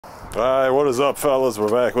Alright, what is up, fellas? We're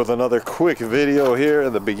back with another quick video here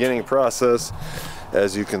in the beginning process.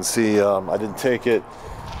 As you can see, I didn't take it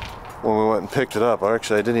when we went and picked it up.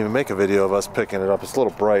 Actually, I didn't even make a video of us picking it up. It's a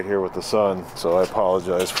little bright here with the sun, so I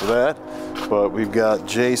apologize for that. But we've got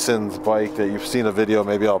Jason's bike that you've seen a video.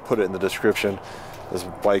 Maybe I'll put it in the description. This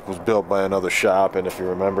bike was built by another shop, and if you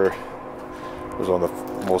remember, it was one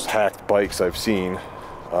of the most hacked bikes I've seen,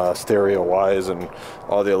 stereo-wise, and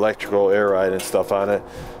all the electrical air ride and stuff on it.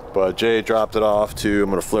 But Jay dropped it off to, I'm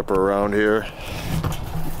going to flip her around here.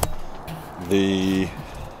 It's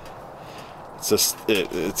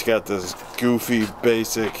got this goofy,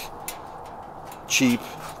 basic, cheap,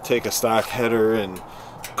 take a stock header and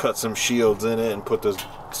cut some shields in it and put this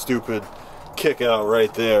stupid kick out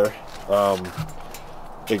right there.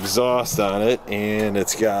 Exhaust on it, and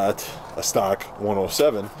it's got a stock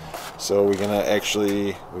 107. So we're gonna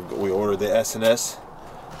actually, we ordered the S&S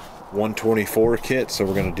 124 kit, so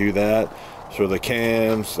we're gonna do that. So the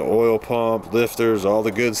cams, the oil pump, lifters, all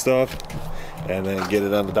the good stuff, and then get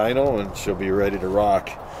it on the dyno, and she'll be ready to rock.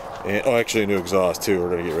 And oh, actually a new exhaust too.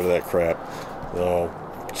 We're gonna get rid of that crap.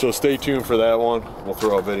 So stay tuned for that one. We'll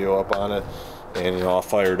throw a video up on it, and you know, I'll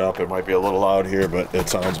fire it up. It might be a little loud here, but it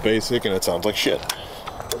sounds basic and it sounds like shit.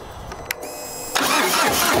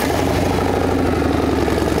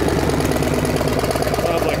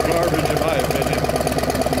 Sounds like garbage in my opinion.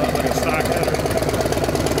 Sounds like a stock header.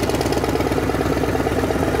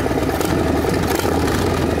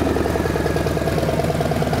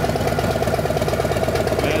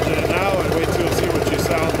 Imagine it now and wait till you see what she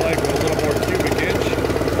sounds like with a little more cubic inch.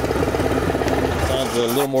 Sounds a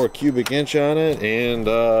little more cubic inch on it, and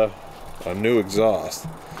a new exhaust.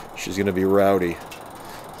 She's gonna be rowdy.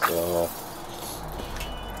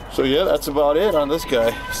 So yeah, that's about it on this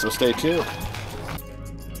guy. So stay tuned.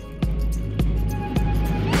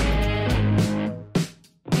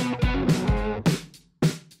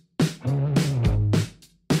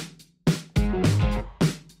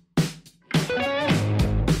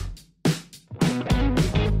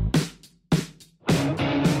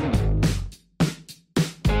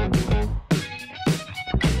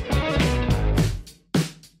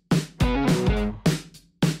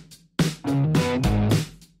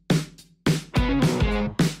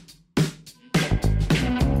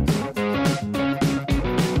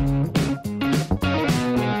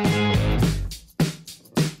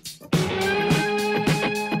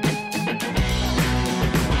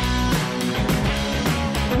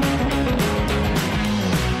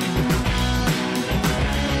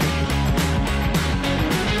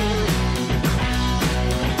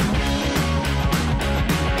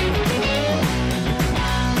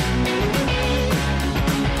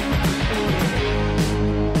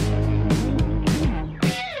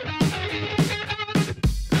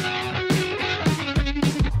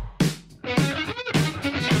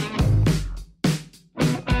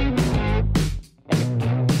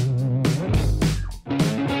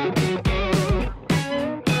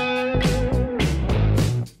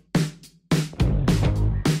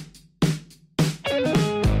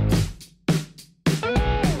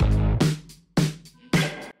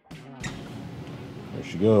 There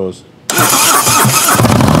she goes.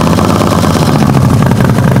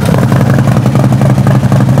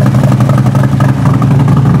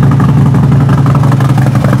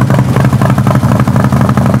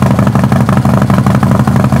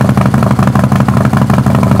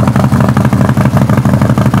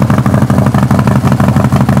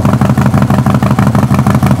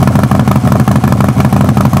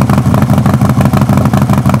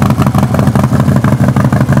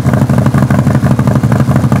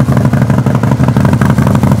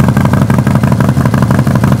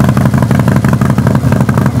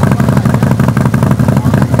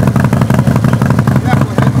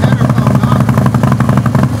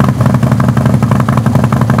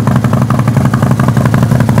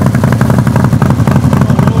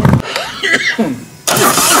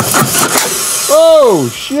 Oh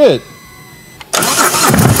shit!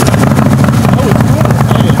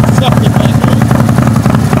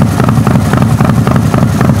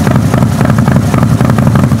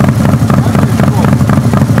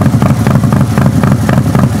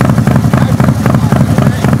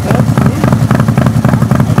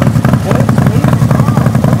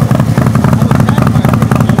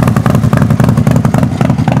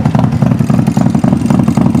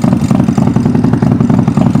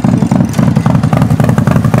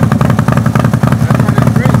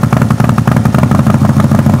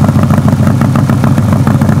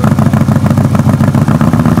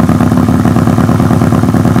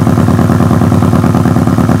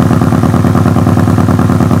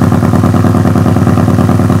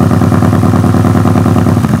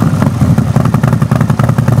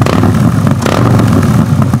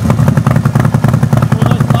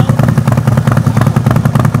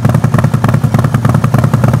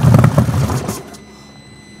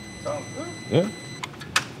 Yeah.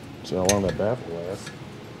 See how long that baffle lasts.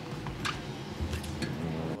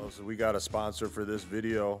 So we got a sponsor for this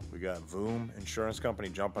video. We got Voom Insurance Company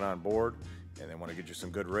jumping on board, and they want to get you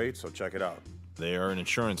some good rates, so check it out. They are an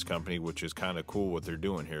insurance company, which is kind of cool what they're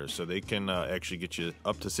doing here. So they can actually get you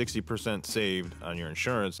up to 60% saved on your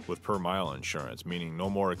insurance with per mile insurance, meaning no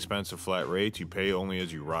more expensive flat rates. You pay only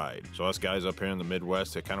as you ride. So us guys up here in the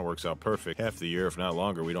Midwest, it kind of works out perfect. Half the year, if not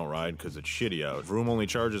longer, we don't ride because it's shitty out. Vroom only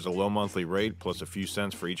charges a low monthly rate plus a few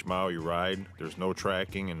cents for each mile you ride. There's no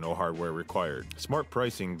tracking and no hardware required. Smart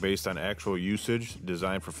pricing based on actual usage,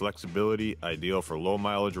 designed for flexibility, ideal for low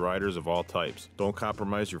mileage riders of all types. Don't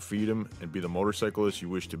compromise your freedom and be the motorcyclist you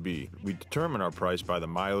wish to be. We determine our price by the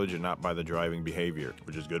mileage and not by the driving behavior,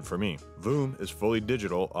 which is good for me. Voom is fully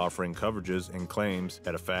digital, offering coverages and claims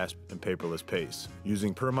at a fast and paperless pace.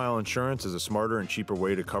 Using per mile insurance is a smarter and cheaper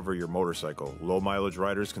way to cover your motorcycle. Low mileage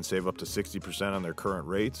riders can save up to 60% on their current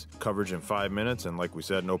rates, coverage in 5 minutes, and like we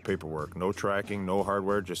said, no paperwork, no tracking, no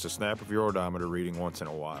hardware, just a snap of your odometer reading once in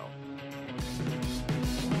a while.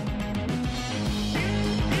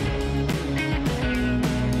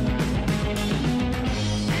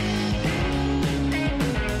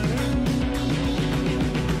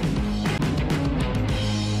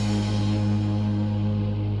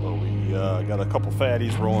 Got a couple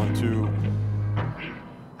fatties rolling to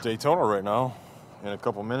Daytona right now in a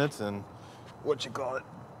couple minutes, and they're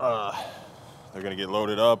gonna get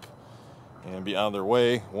loaded up and be on their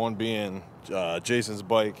way. One being Jason's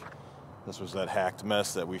bike. This was that hacked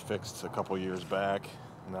mess that we fixed a couple years back.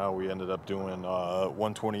 Now we ended up doing the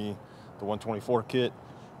 124 kit,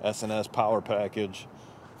 S&S power package,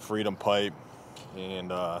 freedom pipe,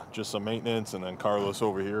 and just some maintenance. And then Carlos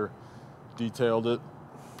over here detailed it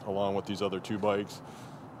along with these other two bikes.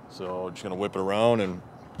 So I'm just gonna whip it around and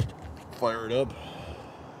fire it up.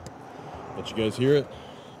 Let you guys hear it.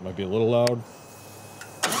 Might be a little loud.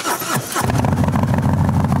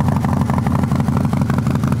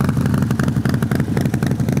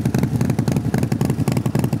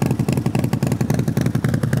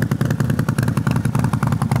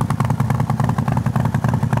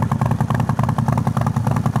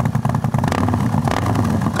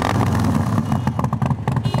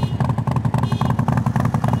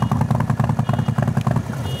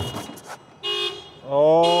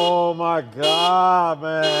 Oh my God,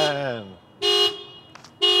 man.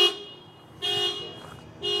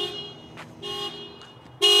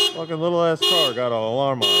 Fucking little ass car got an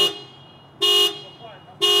alarm on it.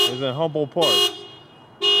 It's in Humboldt Park.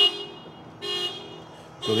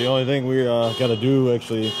 So the only thing we gotta do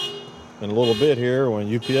actually in a little bit here when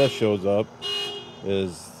UPS shows up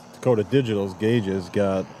is Dakota Digital's gauges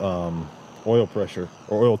got oil pressure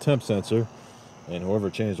or oil temp sensor, and whoever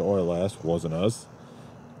changed the oil last wasn't us.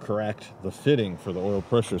 Cracked the fitting for the oil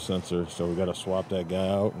pressure sensor, so we got to swap that guy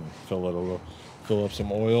out and fill up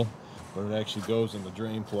some oil. But it actually goes in the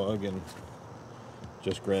drain plug and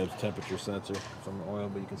just grabs temperature sensor from the oil.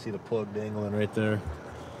 But you can see the plug dangling right there.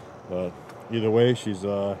 But either way, she's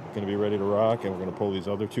going to be ready to rock, and we're going to pull these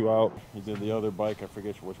other two out. He did the other bike, I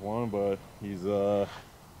forget which one, but he's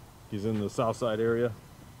in the south side area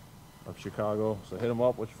of Chicago. So hit him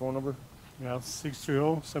up. What's your phone number? Yeah,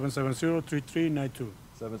 630-770-3392.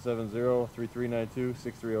 770-3392,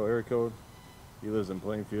 630 area code. He lives in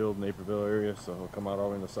Plainfield, Naperville area, so he'll come out all the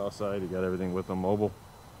way in the south side. He got everything with him mobile.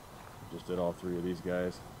 Just did all three of these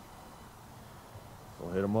guys. So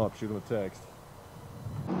hit him up, shoot him a text.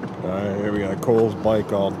 Alright, here we got Cole's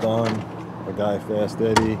bike all done. The guy Fast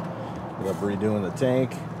Eddie. We got redoing the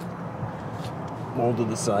tank.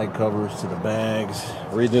 Molded the side covers to the bags.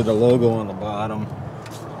 Redid the logo on the bottom.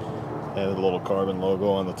 Added a little carbon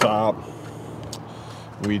logo on the top.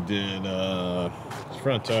 We did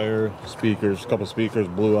front tire, speakers, a couple speakers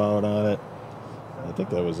blew out on it. I think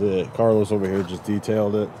that was it. Carlos over here just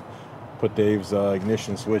detailed it. Put Dave's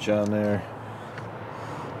ignition switch on there.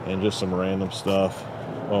 And just some random stuff.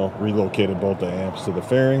 Well, relocated both the amps to the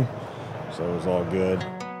fairing. So it was all good.